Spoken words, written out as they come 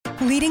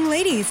Leading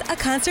Ladies, a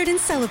concert in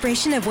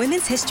celebration of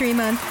Women's History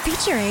Month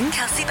featuring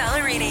Kelsey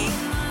Ballerini,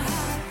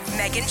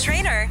 Meghan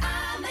Trainor,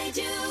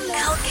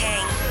 Elle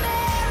King,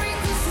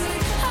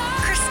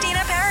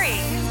 Christina Perri.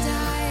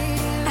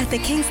 At the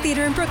King's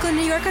Theater in Brooklyn,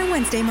 New York on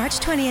Wednesday, March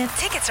 20th.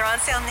 Tickets are on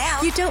sale now.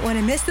 You don't want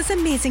to miss this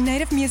amazing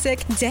night of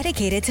music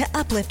dedicated to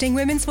uplifting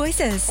women's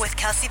voices. With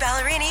Kelsey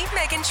Ballerini,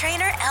 Meghan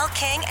Trainor, Elle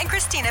King, and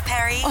Christina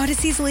Perri.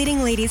 Odyssey's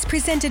Leading Ladies,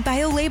 presented by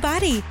Olay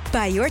Body.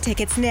 Buy your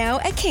tickets now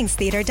at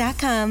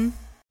kingstheater.com.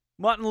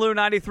 Mutton Lou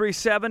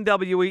 93.7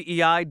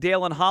 WEEI.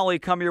 Dale and Holly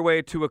come your way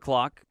at 2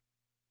 o'clock.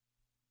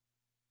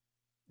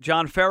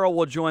 John Farrell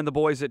will join the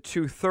boys at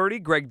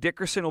 2:30. Greg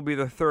Dickerson will be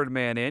the third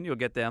man in. You'll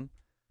get them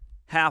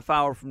half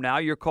hour from now.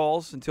 Your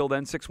calls until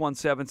then,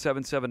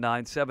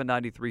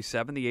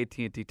 617-779-7937, the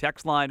AT&T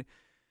text line.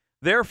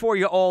 There for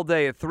you all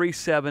day at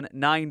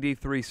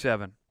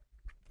 37937.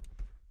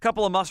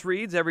 Couple of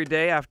must-reads every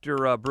day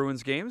after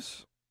Bruins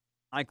games.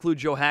 I include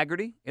Joe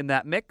Haggerty in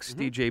that mix,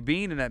 DJ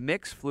Bean in that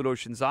mix, Fluto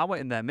Shinzawa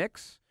in that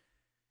mix,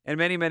 and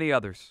many, many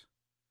others.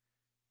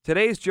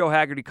 Today's Joe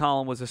Haggerty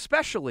column was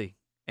especially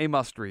a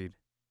must-read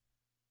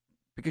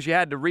because you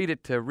had to read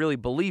it to really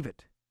believe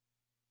it.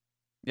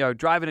 You know,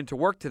 driving into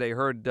work today,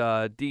 heard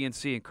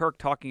DNC and Kirk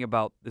talking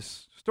about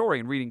this story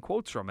and reading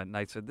quotes from it, and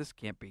I said, this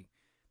can't be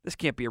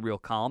a real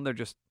column. They're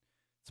just,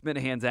 it's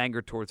Minahan's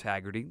anger towards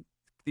Haggerty.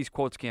 These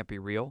quotes can't be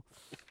real.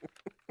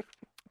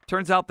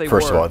 Turns out they were.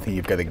 First of all, I think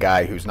you've got a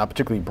guy who's not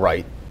particularly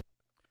bright.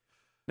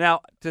 Now,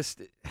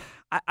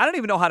 I don't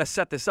even know how to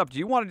set this up. Do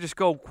you want to just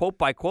go quote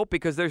by quote?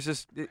 Because there's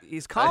this,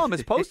 his column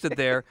is posted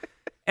there,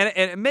 and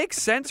it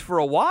makes sense for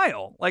a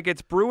while. Like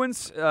it's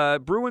Bruins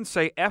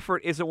say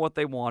effort isn't what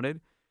they wanted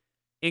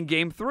in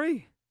Game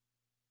 3.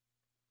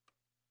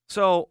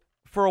 So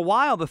for a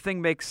while, the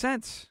thing makes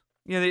sense.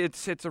 You know,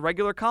 it's a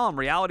regular column.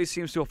 Reality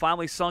seems to have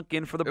finally sunk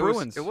in for the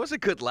Bruins. It was a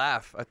good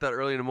laugh. I thought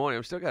early in the morning.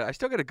 I still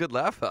got a good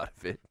laugh out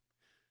of it.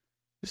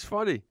 It's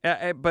funny.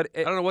 But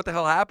I don't know what the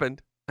hell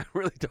happened. I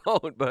really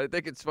don't, but I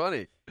think it's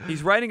funny.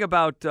 He's writing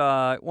about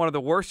one of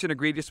the worst and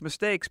egregious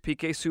mistakes.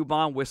 PK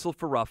Subban whistled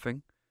for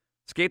roughing,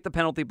 escaped the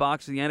penalty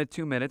box at the end of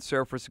 2 minutes,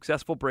 served for a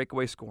successful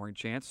breakaway scoring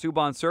chance.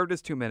 Subban served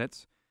his 2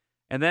 minutes.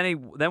 And then he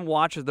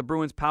watches the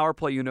Bruins power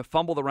play unit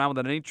fumbled around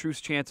without any true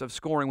chance of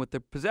scoring with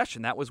the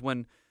possession. That was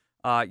when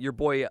your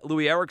boy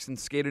Louis Eriksson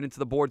skated into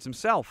the boards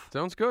himself.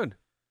 Sounds good.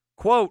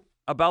 Quote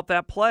about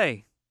that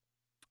play.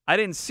 I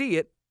didn't see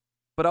it,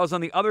 but I was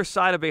on the other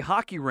side of a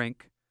hockey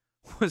rink,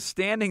 was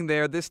standing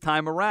there this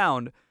time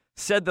around,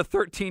 said the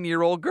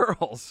 13-year-old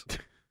girls.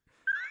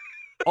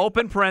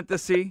 Open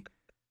parenthesis,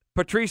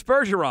 Patrice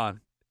Bergeron,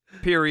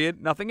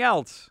 period, nothing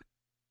else.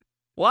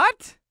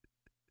 What?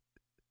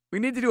 We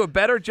need to do a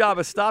better job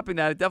of stopping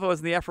that. It definitely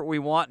wasn't the effort we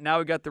want. Now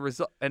we got the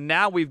result, and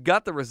now we've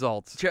got the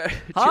results. Chad,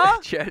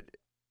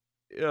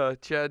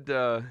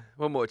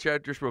 one more.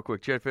 Chad, just real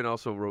quick. Chad Finn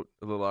also wrote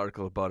a little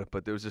article about it,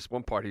 but there was this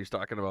one part he was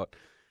talking about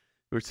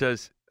where it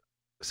says,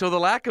 so the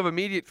lack of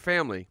immediate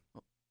family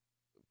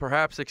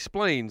perhaps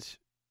explains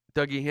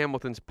Dougie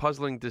Hamilton's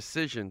puzzling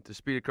decision to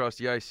speed across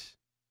the ice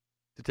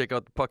to take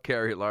out the puck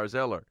carrier Lars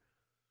Eller.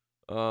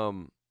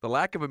 The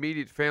lack of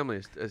immediate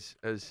family, as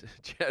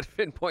Chad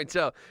Finn points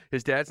out,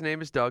 his dad's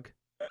name is Doug,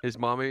 his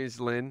mom's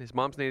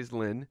name is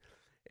Lynn,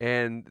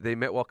 and they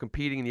met while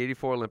competing in the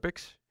 '84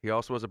 Olympics. He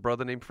also has a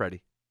brother named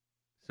Freddie.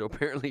 So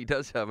apparently he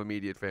does have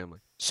immediate family.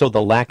 So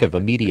the lack of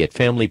immediate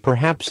family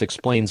perhaps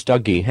explains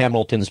Dougie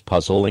Hamilton's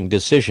puzzling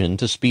decision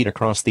to speed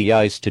across the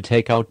ice to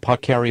take out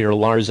puck carrier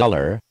Lars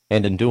Eller,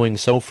 and in doing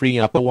so free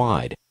up a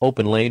wide,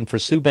 open lane for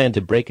Subban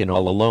to break in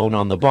all alone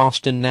on the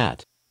Boston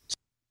net.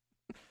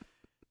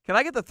 Can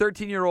I get the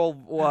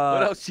 13-year-old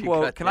what else you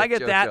quote? got Can there, I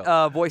get Joe?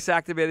 that voice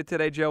activated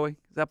today, Joey?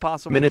 Is that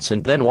possible? Minutes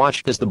and then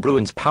watched as the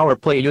Bruins power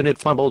play unit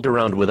fumbled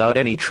around without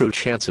any true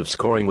chance of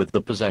scoring with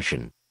the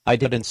possession. I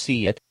didn't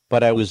see it,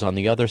 but I was on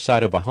the other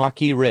side of a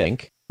hockey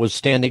rink, was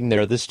standing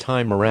there this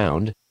time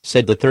around,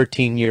 said the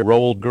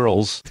 13-year-old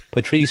girls,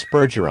 Patrice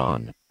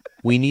Bergeron.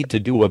 We need to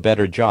do a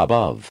better job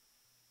of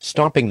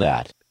stopping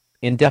that.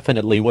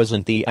 Indefinitely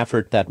wasn't the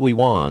effort that we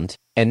want,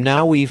 and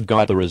now we've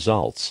got the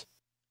results.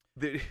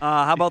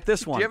 How about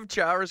this one? Do you have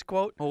Chara's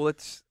quote? Oh,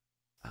 let's.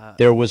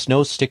 There was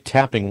no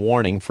stick-tapping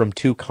warning from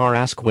Tuukka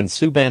Rask when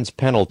Subban's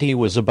penalty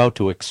was about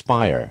to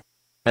expire.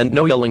 And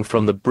no yelling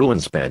from the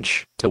Bruins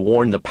bench to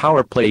warn the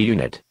power play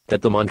unit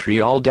that the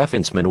Montreal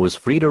defenseman was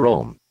free to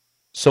roam.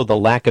 So the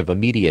lack of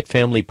immediate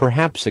family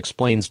perhaps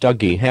explains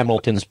Dougie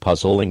Hamilton's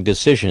puzzling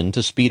decision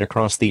to speed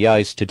across the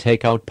ice to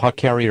take out puck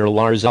carrier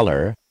Lars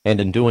Eller,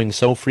 and in doing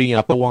so free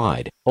up a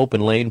wide,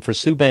 open lane for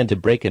Subban to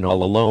break in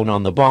all alone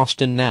on the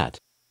Boston net.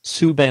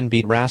 Subban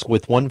beat Rask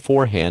with one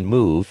forehand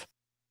move.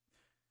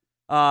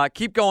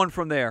 Keep going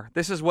from there.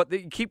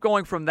 Keep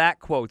going from that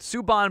quote.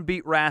 Subban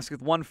beat Rask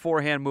with one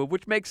forehand move,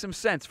 which makes some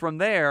sense. From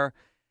there,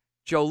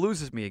 Joe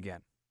loses me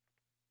again.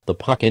 The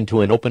puck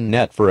into an open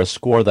net for a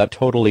score that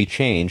totally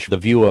changed the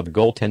view of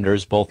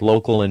goaltenders both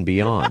local and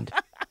beyond.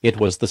 It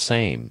was the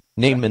same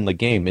name in the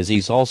game as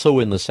he's also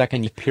in the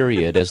second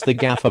period as the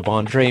gaff of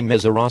Andre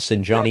Meseros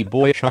and Johnny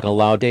Boychuk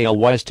allowed Dale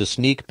Weiss to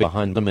sneak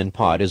behind them and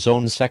pot his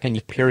own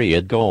second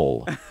period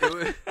goal.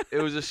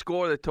 It was a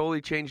score that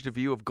totally changed the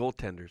view of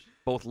goaltenders,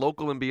 both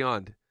local and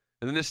beyond.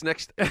 And then this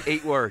next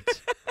 8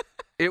 words.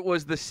 It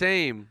was the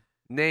same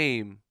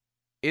name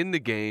in the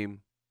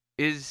game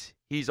is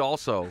he's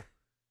also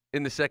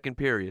in the second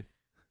period.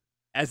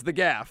 As the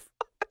gaff.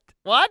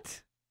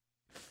 What?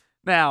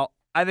 Now,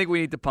 I think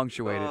we need to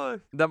punctuate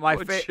it.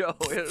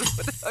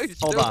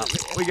 Hold on.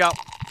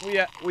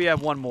 We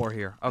have one more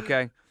here,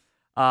 okay?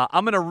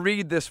 I'm going to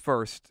read this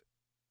first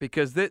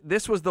because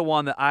this was the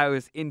one that I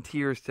was in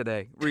tears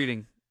today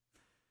reading.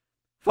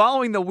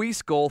 Following the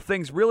Weiss goal,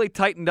 things really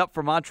tightened up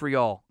for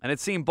Montreal, and it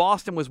seemed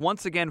Boston was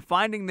once again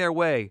finding their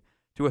way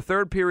to a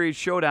third-period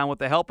showdown with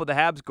the help of the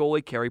Habs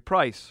goalie Carey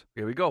Price.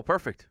 Here we go.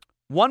 Perfect.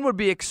 One would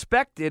be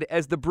expected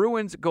as the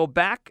Bruins go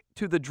back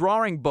to the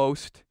drawing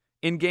boast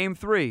in Game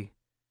 3,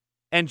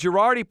 and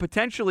Girardi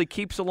potentially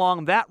keeps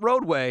along that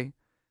roadway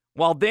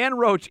while Dan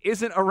Roach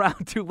isn't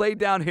around to lay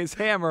down his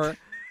hammer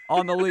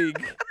on the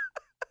league.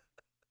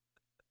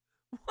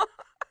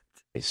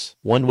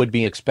 One would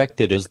be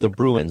expected as the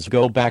Bruins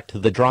go back to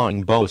the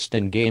drawing boast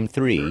in Game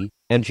 3,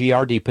 and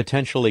Girardi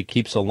potentially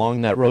keeps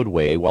along that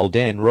roadway while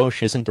Dan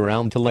Roche isn't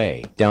around to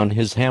lay down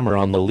his hammer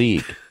on the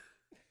league.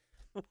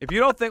 If you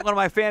don't think one of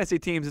my fantasy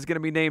teams is going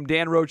to be named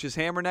Dan Roach's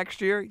Hammer next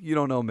year, you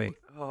don't know me.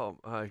 Oh,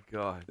 my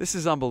God. This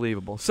is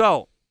unbelievable.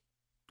 So,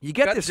 you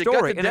get this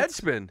story. It got the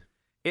Deadspin.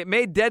 It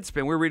made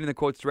Deadspin. We're reading the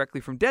quotes directly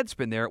from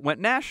Deadspin there. It went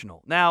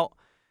national. Now,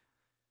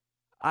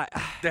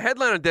 the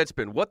headline on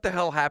Deadspin, what the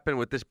hell happened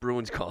with this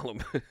Bruins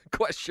column?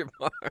 Question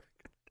mark.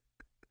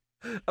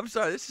 I'm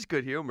sorry, this is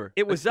good humor.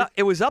 It was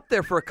up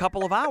there for a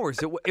couple of hours.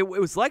 It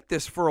was like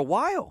this for a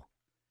while.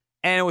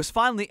 And it was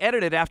finally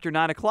edited after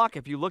 9 o'clock.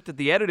 If you looked at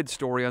the edited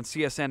story on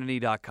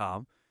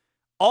csnne.com,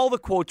 all the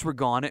quotes were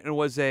gone. It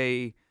was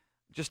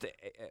just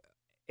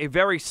a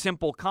very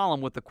simple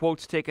column with the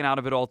quotes taken out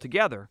of it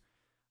altogether.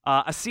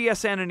 A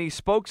CSNNE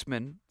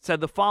spokesman said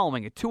the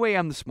following: at 2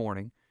 a.m. this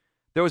morning,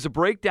 there was a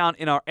breakdown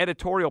in our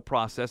editorial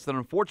process that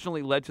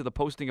unfortunately led to the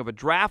posting of a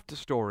draft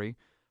story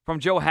from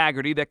Joe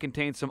Haggerty that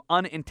contained some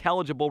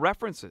unintelligible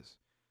references.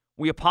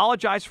 We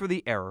apologize for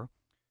the error,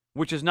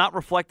 which is not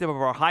reflective of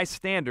our high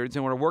standards,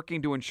 and we're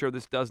working to ensure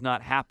this does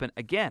not happen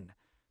again.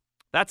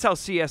 That's how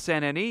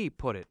CSNNE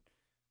put it.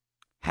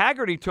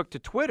 Haggerty took to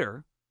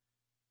Twitter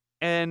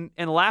and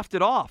laughed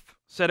it off,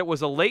 said it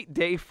was a late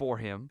day for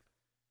him,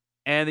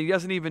 and he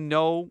doesn't even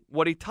know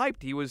what he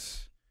typed. He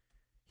was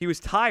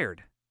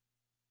tired.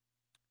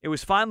 It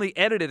was finally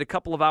edited a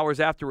couple of hours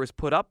after it was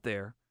put up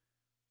there,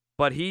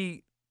 but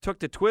he took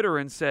to Twitter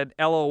and said,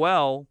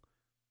 LOL,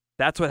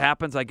 that's what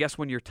happens, I guess,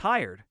 when you're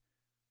tired.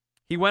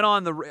 He went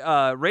on the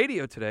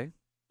radio today.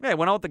 Yeah,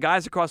 went out with the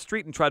guys across the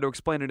street and tried to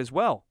explain it as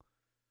well.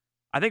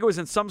 I think it was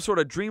in some sort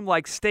of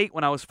dreamlike state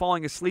when I was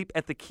falling asleep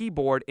at the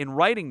keyboard in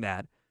writing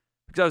that,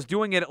 because I was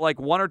doing it at like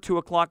 1 or 2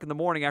 o'clock in the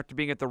morning after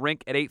being at the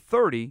rink at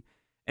 8:30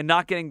 and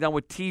not getting done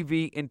with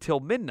TV until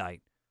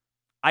midnight.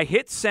 I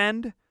hit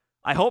send.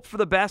 I hoped for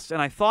the best, and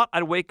I thought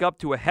I'd wake up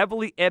to a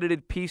heavily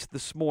edited piece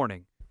this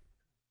morning.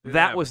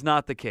 That was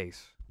not the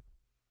case.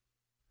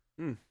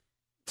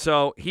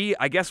 So he,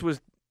 I guess,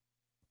 was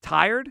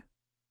tired.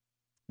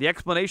 The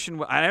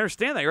explanation, I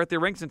understand that. You're at the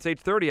rink since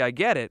 8:30. I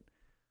get it.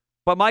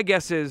 But my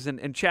guess is,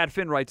 and Chad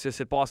Finn writes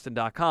this at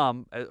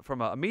Boston.com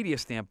from a media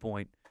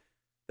standpoint,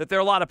 that there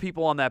are a lot of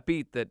people on that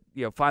beat that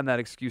find that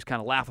excuse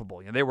kind of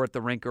laughable. They were at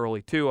the rink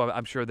early, too.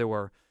 I'm sure there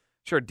were.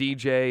 Sure,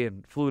 DJ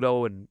and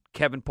Fluto and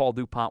Kevin Paul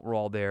DuPont were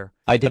all there.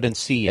 I didn't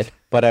see it,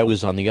 but I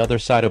was on the other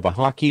side of a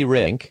hockey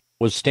rink,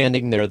 was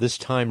standing there this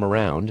time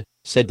around,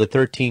 said the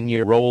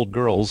 13-year-old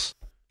girls.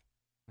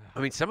 I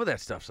mean, some of that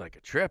stuff's like a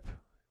trip.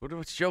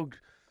 What's Joe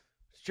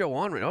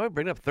on right now? I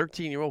bring up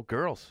 13-year-old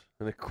girls.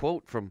 And a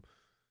quote from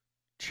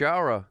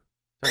Chara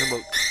talking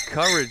about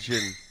courage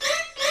and...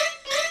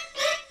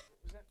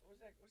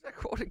 Was that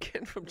quote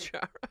again from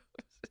Chara?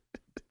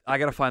 I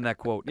got to find that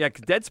quote. Yeah,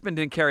 because Deadspin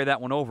didn't carry that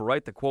one over,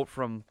 right? The quote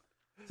from,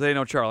 so they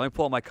know Chara. Let me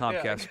pull up my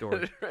Comcast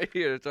story. Right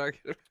here.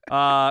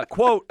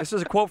 Quote. This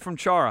is a quote from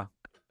Chara.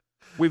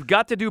 We've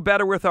got to do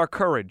better with our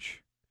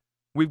courage.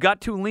 We've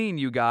got to lean,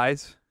 you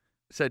guys.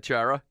 Said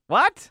Chara.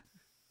 What?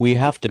 We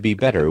have to be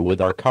better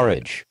with our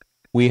courage.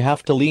 We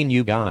have to lean,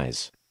 you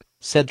guys.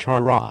 Said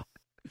Chara.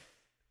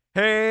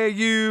 Hey,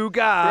 you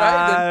guys.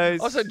 Right? Then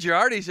also,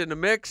 Girardi's in the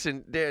mix,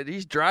 and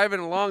he's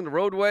driving along the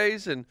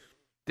roadways, and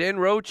Dan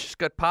Roach's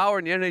got power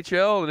in the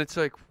NHL, and it's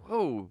like,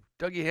 whoa,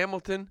 Dougie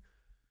Hamilton.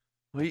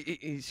 Well,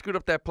 he screwed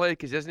up that play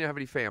because he doesn't have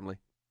any family.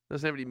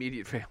 Doesn't have any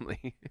immediate family.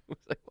 It was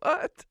like,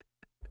 what?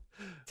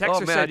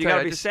 Texter said you got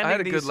to be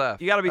sending these.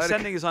 Laugh. You got to be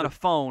sending these on a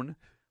phone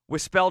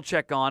with spell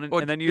check on,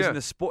 and then using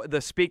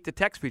the speak to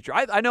text feature.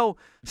 I know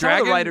some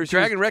of the writers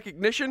Dragon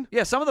recognition.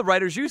 Yeah, some of the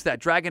writers use that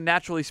Dragon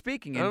naturally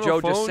speaking, and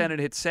Joe just sent it,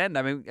 hit send.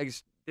 I mean, I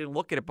just didn't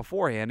look at it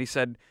beforehand. He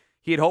said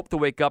he had hoped to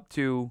wake up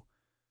to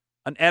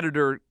an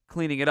editor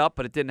cleaning it up,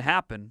 but it didn't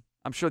happen.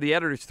 I'm sure the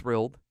editor's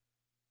thrilled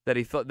that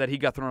he thought that he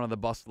got thrown on the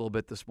bus a little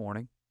bit this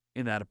morning.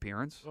 in that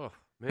appearance. Oh,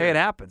 man. Hey, it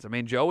happens. I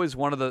mean, Joe is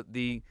one of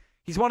the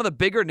he's one of the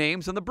bigger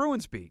names on the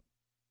Bruins beat.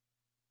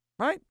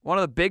 Right? One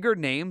of the bigger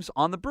names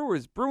on the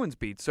Bruins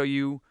beat. So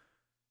you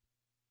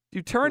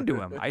turn to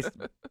him.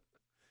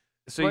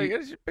 He's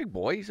a big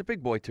boy. He's a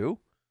big boy too.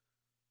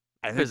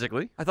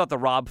 Physically. I thought the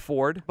Rob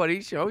Ford but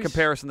he's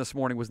comparison this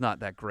morning was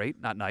not that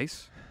great, not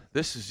nice.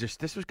 This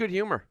was good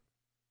humor.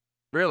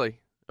 Really.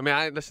 I mean,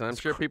 I'm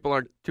sure people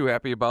aren't too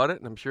happy about it,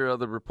 and I'm sure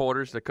other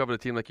reporters that cover the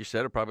team, like you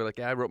said, are probably like,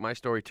 yeah, I wrote my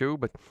story too,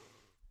 but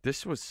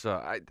this was,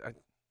 I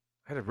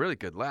had a really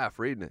good laugh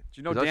reading it. Do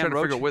you know I was Dan trying to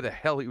figure Roche? out where the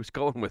hell he was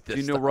going with this.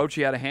 Do you know Roche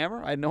had a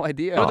hammer? I had no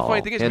idea. No, the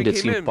funny thing is, and we it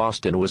came seemed in-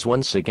 Boston was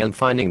once again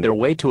finding their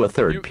way to a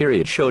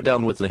third-period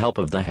showdown with the help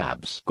of the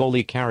Habs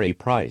goalie Carey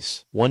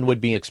Price. One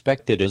would be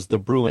expected as the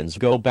Bruins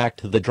go back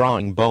to the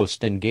drawing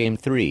boast in Game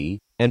 3,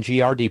 and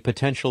Giardi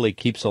potentially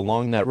keeps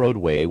along that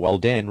roadway while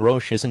Dan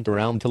Roche isn't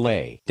around to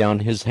lay down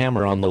his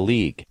hammer on the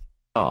league.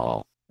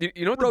 Oh.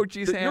 You know what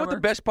Roche's you know what the hammer.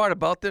 best part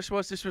about this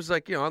was? This was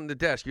like, on the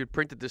desk. You had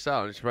printed this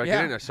out. And right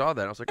Yeah. in, I saw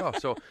that. I was like, oh,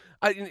 so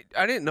I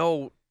didn't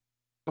know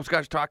those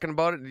guys were talking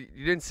about it.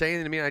 You didn't say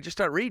anything to me. And I just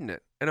started reading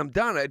it. And I'm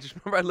done. I just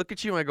remember I look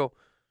at you and I go,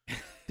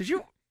 did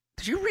you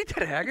read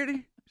that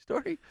Haggerty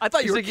story? I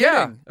thought you He's were like, kidding.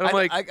 yeah. And I'm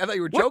like, I thought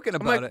you were what? joking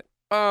I'm about like, it.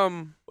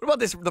 What about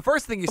this? The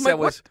first thing you I'm said like,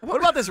 was, what?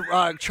 what about this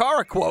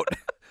Chara quote?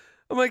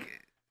 I'm like,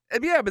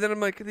 yeah, but then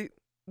I'm like,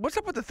 what's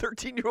up with the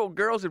 13-year-old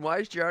girls and why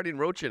is Giardi and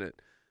Roach in it?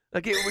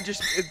 Like, it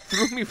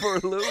threw me for a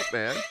loop,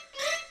 man.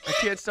 I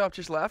can't stop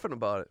just laughing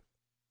about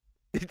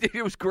it.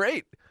 It was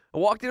great. I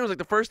walked in, it was like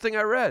the first thing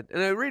I read.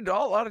 And I read a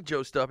lot of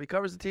Joe's stuff. He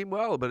covers the team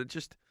well, but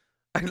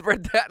I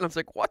read that and I was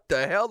like, what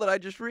the hell did I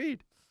just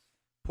read?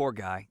 Poor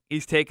guy.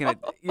 He's taking it.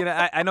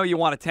 I know you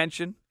want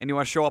attention and you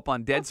want to show up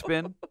on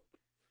Deadspin.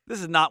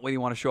 This is not what you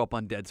want to show up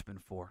on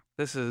Deadspin for.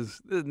 This is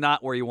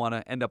not where you want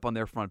to end up on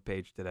their front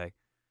page today.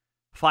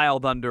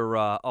 Filed under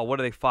what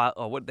do they file?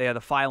 What they had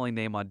the filing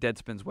name on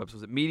Deadspin's website.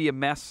 Was it Media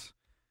Mess?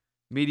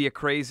 Media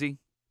Crazy?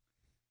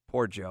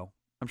 Poor Joe.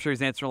 I'm sure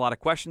he's answering a lot of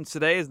questions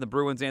today. As the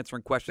Bruins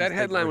answering questions. That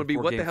headline would be,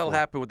 before what the Game hell 4.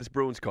 happened with this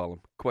Bruins column?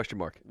 Question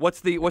mark.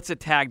 What's it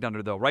tagged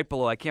under though? Right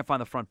below. I can't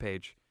find the front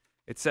page.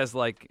 It says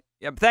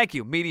thank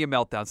you, Media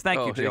Meltdowns.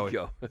 Thank you, there Joey.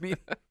 you go.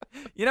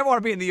 You never want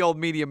to be in the old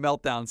Media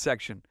Meltdown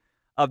section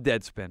of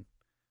Deadspin.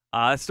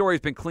 That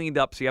story's been cleaned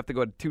up, so you have to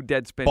go to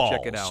Deadspin,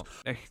 check it out.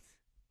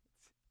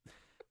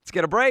 Let's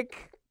get a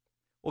break.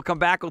 We'll come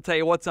back. We'll tell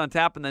you what's on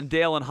tap, and then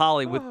Dale and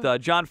Holly with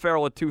John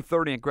Farrell at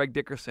 2:30 and Greg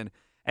Dickerson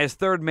as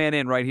third man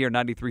in right here,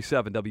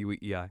 93.7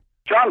 WEEI.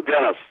 John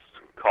Dennis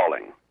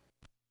calling.